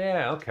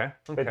 Yeah, okay.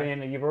 But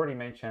then you've already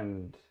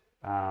mentioned,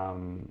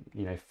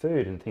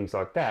 food and things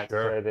like that.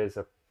 Sure. So there's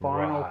a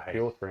final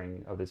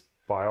filtering of this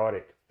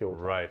biotic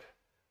filter.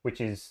 Which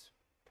is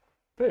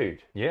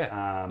food.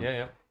 Yeah.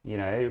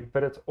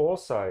 But it's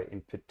also,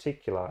 in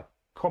particular,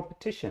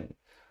 competition.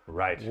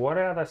 Right. What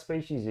other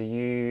species are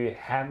you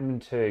having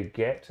to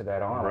get to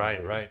that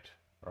island?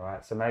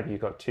 Right. So maybe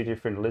you've got two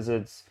different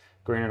lizards,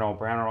 green and old,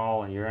 brown and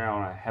old, and you're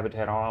out on a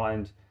habitat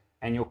island,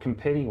 and you're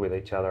competing with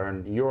each other,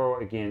 and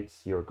you're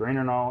against your green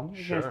and old,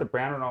 against the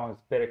brown and old is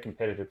better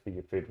competitive for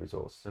your food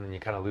resource. And then you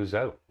kind of lose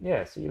out.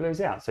 Yeah, so you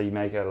lose out. So you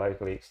may go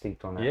locally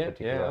extinct on that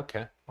particular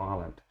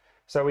island.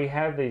 So we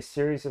have these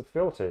series of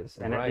filters,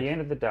 and at the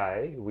end of the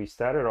day, we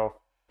started off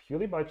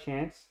purely by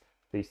chance,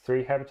 these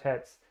three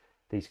habitats,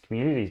 these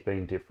communities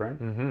being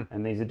different,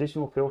 and these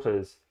additional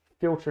filters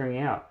filtering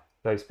out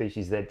those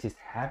species that just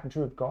happen to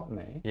have gotten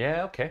there.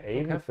 Yeah, okay.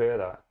 Even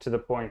further, to the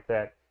point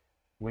that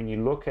when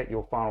you look at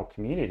your final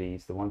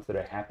communities, the ones that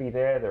are happy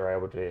there, they're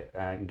able to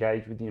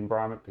engage with the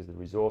environment because of the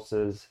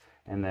resources,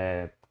 and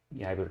they're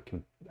able to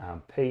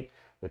compete,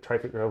 the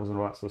trophic levels and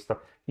all that sort of stuff.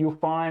 You'll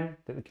find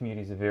that the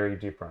communities are very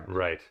different.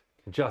 Right.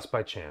 Just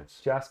by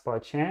chance.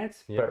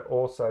 But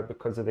also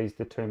because of these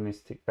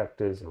deterministic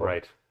factors of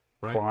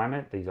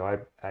climate, these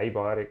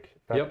abiotic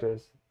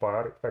factors,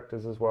 biotic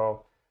factors as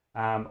well.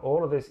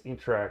 All of this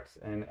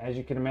interacts, and as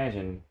you can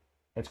imagine,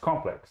 it's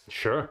complex.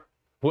 Sure.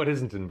 What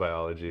isn't in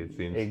biology, it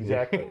seems.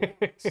 Exactly.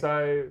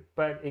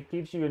 But it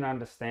gives you an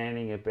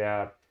understanding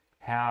about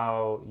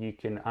how you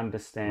can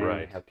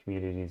understand how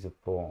communities are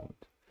formed.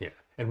 Yeah.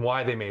 And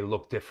why they may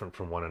look different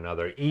from one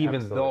another,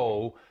 even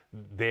though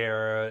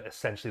they're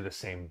essentially the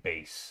same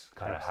base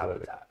kind of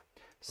habitat.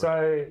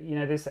 So,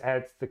 this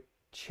adds the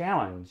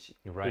challenge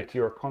if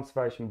you're a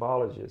conservation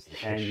biologist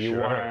and you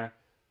want to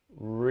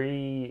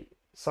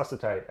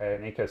resuscitate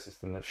an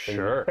ecosystem that's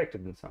been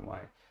affected in some way.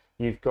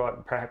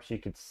 Perhaps you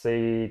could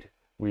seed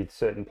with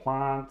certain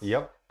plants,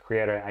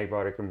 create an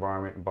abiotic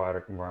environment and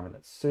biotic environment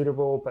that's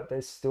suitable, but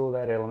there's still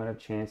that element of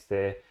chance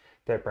there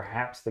that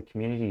perhaps the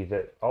community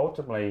that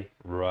ultimately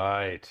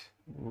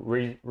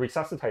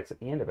resuscitates at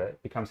the end of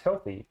it becomes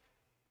healthy,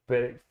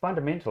 but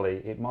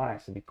fundamentally it might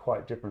actually be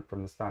quite different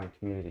from the starting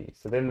community.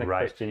 So then the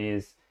question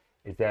is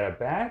that a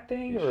bad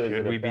thing, or is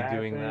it a bad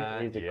thing?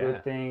 Is it a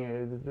good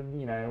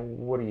thing?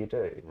 What do you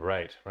do?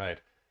 Right.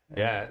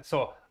 Yeah.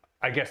 So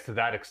I guess to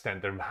that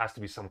extent, there has to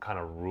be some kind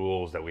of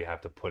rules that we have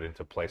to put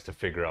into place to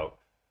figure out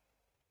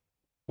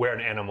where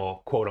an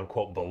animal, quote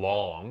unquote,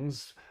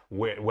 belongs,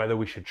 whether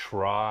we should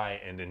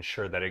try and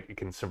ensure that it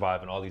can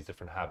survive in all these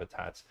different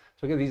habitats.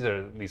 So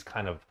again, these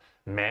kind of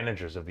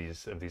managers of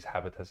these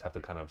habitats have to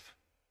kind of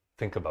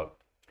think about.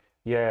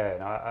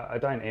 Yeah, I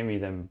don't envy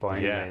them by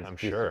any means. I'm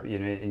sure.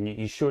 And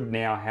you should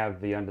now have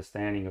the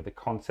understanding of the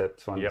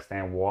concept to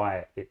understand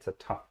why it's a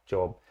tough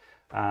job.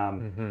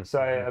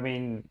 I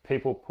mean,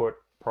 people put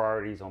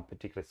priorities on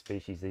particular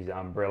species, these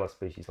umbrella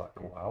species like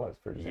koalas,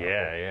 for example.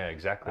 Yeah,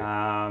 exactly.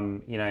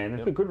 And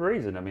for good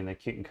reason. I mean, they're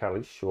cute and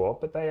cuddly, sure,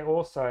 but they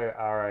also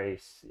are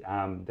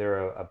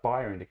they're a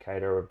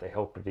bioindicator of the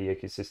health of the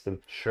ecosystem.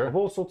 Sure. Of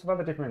all sorts of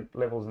other different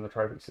levels in the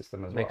trophic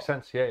system as well. Makes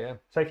sense, yeah.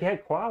 So if you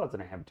had koalas in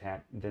a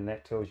habitat, then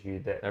that tells you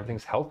that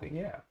everything's healthy.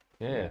 Yeah.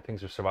 Yeah,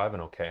 things are surviving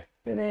okay.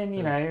 But then,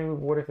 you know,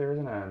 what if there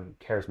isn't a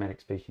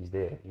charismatic species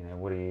there? You know,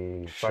 what do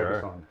you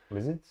focus on?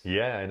 Lizards?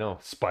 Yeah, I know.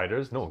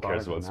 Spiders? No one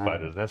cares about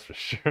spiders, that's for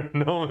sure.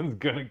 No one's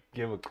going to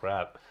give a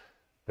crap.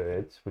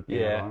 Birds would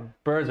be on.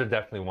 Birds are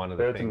definitely one of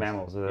the things. Birds and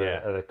mammals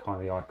are the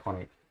kind of the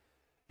iconic.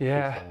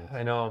 Yeah,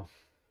 I know.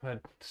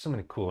 But so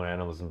many cooler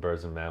animals than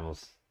birds and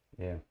mammals.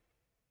 Yeah,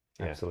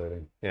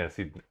 absolutely. Yeah,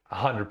 see,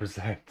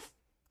 100%.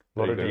 A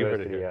lot of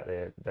diversity out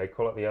there. They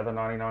call it the other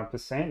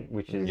 99%,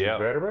 which is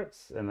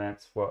vertebrates, and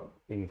that's what,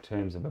 in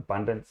terms of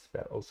abundance,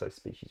 but also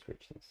species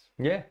richness.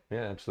 Yeah,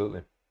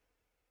 absolutely.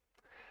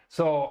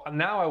 So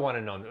now I want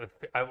to know,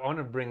 I want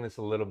to bring this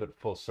a little bit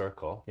full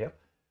circle. Yep.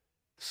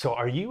 So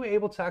are you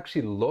able to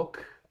actually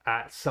look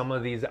at some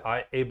of these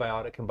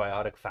abiotic and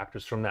biotic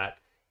factors from that,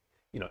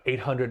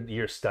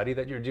 800-year study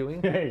that you're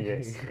doing?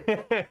 Yes.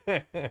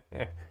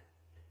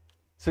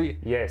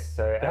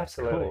 So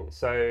absolutely. Cool.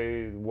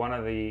 So one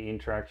of the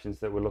interactions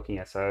that we're looking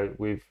at,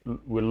 we're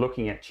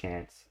looking at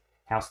chance,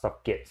 how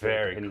stuff gets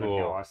there, depending on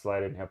how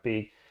isolated and how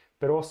big,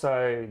 but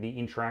also the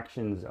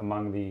interactions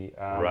among the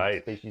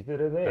species that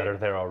are there. That are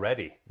there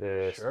already.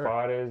 The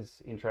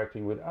spiders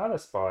interacting with other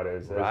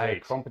spiders. There's a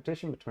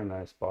competition between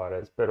those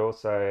spiders, but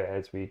also,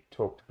 as we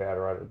talked about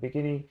right at the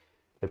beginning,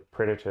 the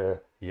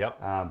predator,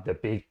 the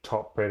big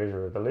top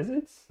predator of the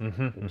lizards,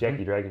 the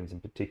Jackie dragons in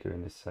particular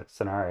in this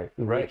scenario.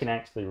 We can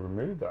actually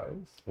remove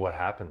those. What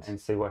happens?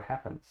 And see what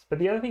happens. But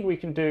the other thing we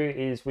can do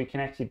is we can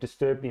actually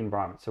disturb the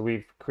environment. So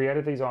we've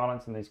created these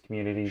islands and these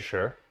communities.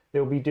 Sure.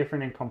 They'll be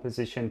different in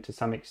composition to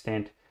some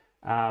extent.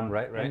 And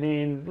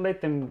then let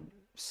them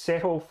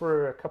settle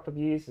for a couple of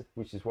years,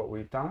 which is what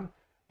we've done.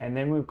 And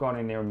then we've gone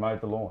in there and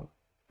mowed the lawn.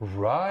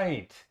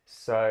 Right.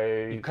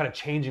 So you're kind of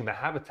changing the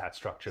habitat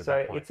structure.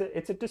 So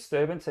it's a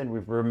disturbance, and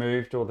we've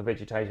removed all the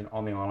vegetation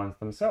on the islands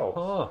themselves.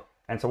 Oh.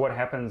 And so what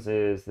happens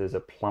is there's a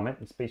plummet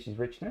in species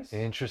richness.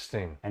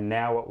 Interesting. And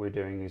now what we're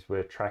doing is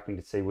we're tracking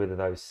to see whether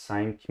those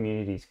same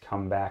communities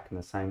come back in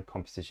the same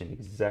composition,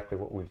 exactly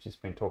what we've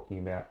just been talking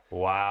about.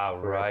 Wow,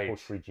 for a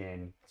push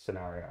regen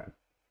scenario.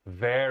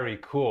 Very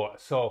cool.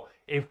 So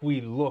if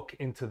we look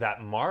into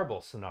that marble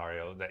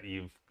scenario that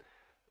you've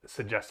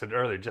suggested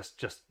earlier,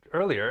 just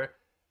earlier,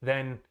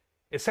 then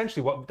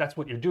essentially that's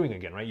what you're doing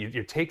again, right?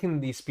 You're taking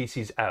these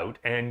species out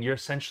and you're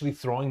essentially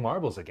throwing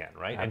marbles again,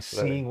 right?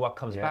 Absolutely. And seeing what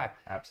comes back.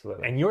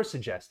 Absolutely. And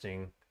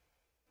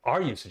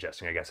are you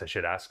suggesting, I guess I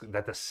should ask,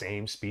 that the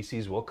same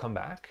species will come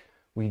back?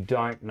 We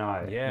don't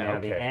know. Yeah.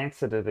 The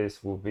answer to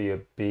this will be a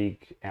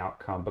big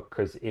outcome,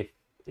 because if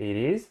it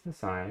is the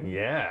same.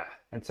 Yeah.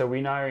 And so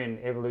we know in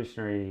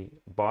evolutionary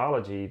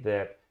biology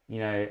that,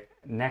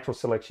 natural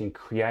selection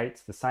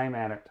creates the same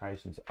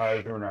adaptations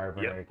over and over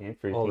and over again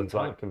through things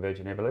like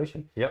convergent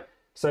evolution. Yep.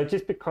 So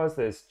just because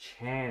there's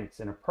chance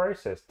in a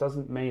process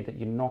doesn't mean that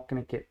you're not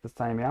going to get the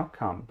same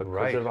outcome,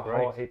 because of a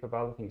whole heap of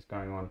other things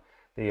going on.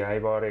 The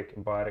abiotic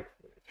and biotic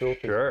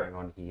filters going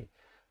on here.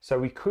 So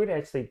we could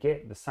actually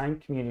get the same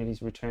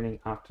communities returning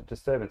after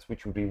disturbance,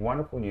 which would be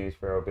wonderful news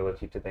for our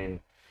ability to then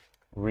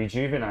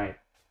rejuvenate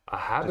a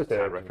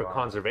habitat for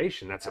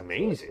conservation. That's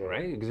amazing,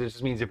 right? Because it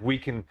just means if we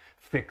can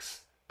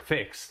fix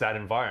that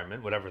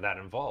environment, whatever that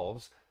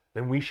involves,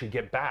 then we should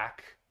get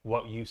back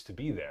what used to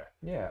be there.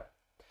 Yeah.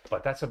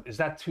 But is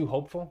that too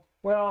hopeful?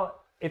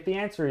 Well, if the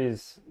answer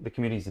is the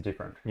communities are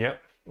different,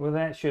 well,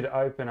 that should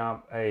open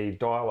up a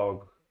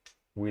dialogue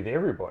with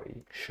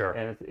everybody. Sure.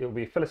 And it'll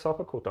be a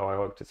philosophical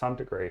dialogue to some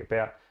degree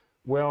about,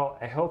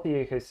 a healthy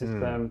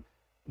ecosystem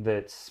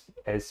that's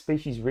as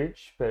species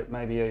rich, but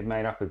maybe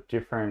made up of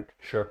different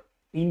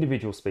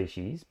individual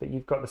species, but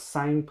you've got the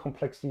same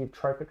complexity of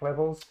trophic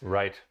levels.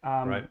 Right.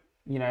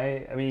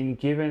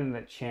 Given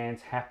that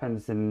chance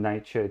happens in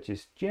nature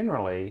just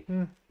generally,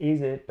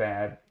 is it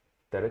bad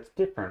that it's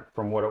different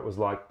from what it was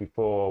like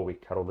before we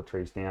cut all the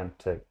trees down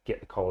to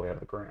get the coal out of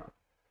the ground?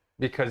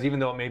 Because even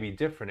though it may be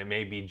different, it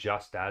may be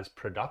just as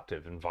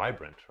productive and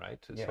vibrant, right?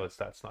 Yeah. So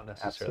that's not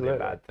necessarily a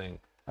bad thing.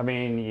 And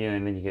then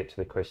you get to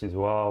the questions,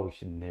 we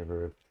should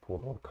never have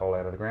pulled all the coal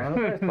out of the ground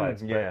in the first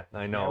place. Yeah,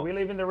 I know. We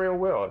live in the real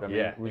world.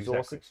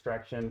 Resource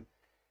extraction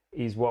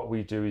is what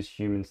we do as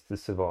humans to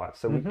survive.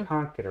 So we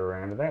can't get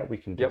around to that. We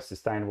can do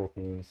sustainable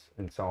things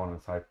and so on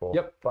and so forth.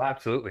 Yep,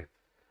 absolutely.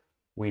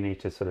 We need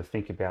to sort of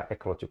think about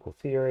ecological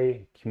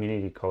theory,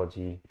 community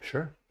ecology,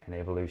 and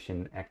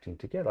evolution acting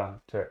together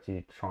to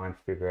actually try and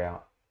figure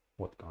out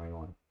what's going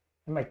on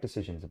and make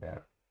decisions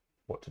about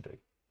what to do.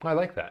 I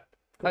like that.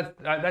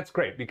 That's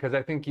great, because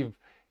I think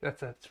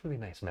that's a really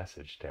nice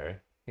message, Terry.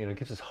 It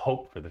gives us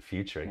hope for the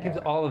future. It gives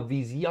all of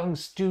these young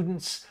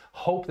students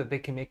hope that they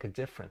can make a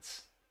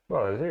difference.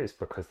 Well, there is,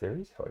 because there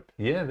is hope.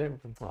 Yeah.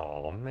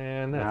 Oh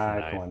man,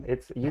 that's nice.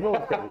 Come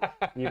on.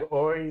 You've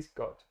always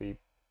got to be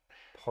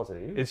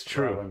positive. It's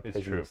true.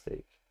 It's true.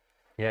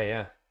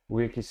 Yeah.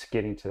 We're just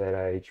getting to that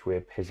age where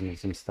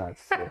pessimism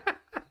starts to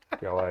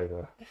go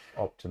over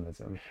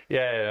optimism.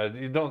 Yeah.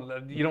 You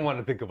don't want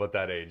to think about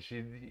that age.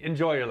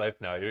 Enjoy your life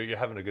now. You're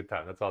having a good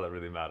time. That's all that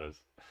really matters.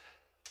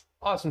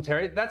 Awesome,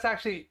 Terry.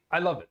 I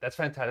love it. That's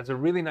fantastic. It's a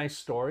really nice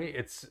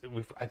story.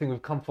 I think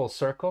we've come full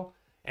circle.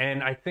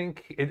 And I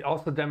think it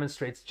also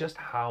demonstrates just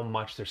how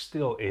much there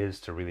still is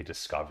to really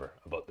discover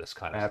about this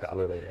kind of stuff.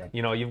 Yeah.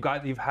 You know, you've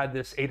had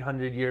this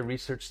 800-year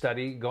research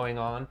study going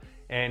on,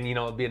 and you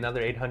know, it'll be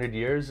another 800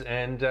 years.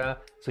 And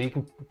so you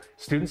can,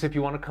 students, if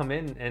you want to come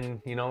in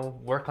and, you know,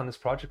 work on this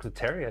project with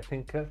Terry, I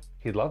think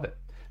he'd love it.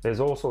 There's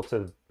all sorts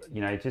of,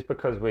 you know, just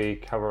because we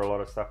cover a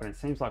lot of stuff, and it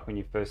seems like when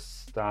you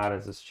first start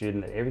as a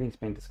student that everything's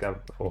been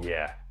discovered before.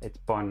 Yeah. It's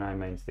by no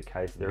means the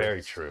case. There Very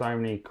are true. so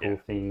many cool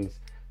things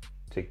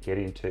to get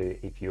into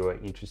if you are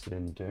interested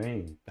in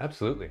doing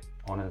absolutely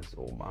honors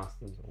or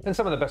masters. And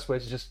some of the best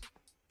ways is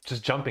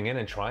just jumping in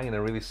and trying in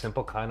a really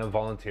simple kind of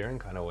volunteering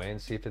kind of way and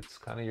see if it's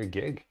kind of your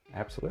gig.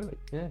 Absolutely.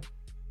 Yeah.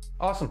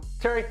 Awesome.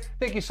 Terry,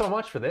 thank you so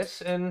much for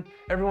this. And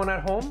everyone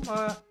at home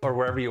or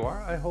wherever you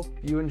are, I hope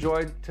you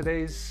enjoyed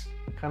today's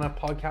kind of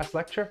podcast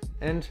lecture,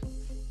 and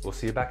we'll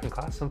see you back in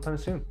class sometime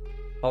soon.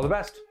 All the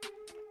best.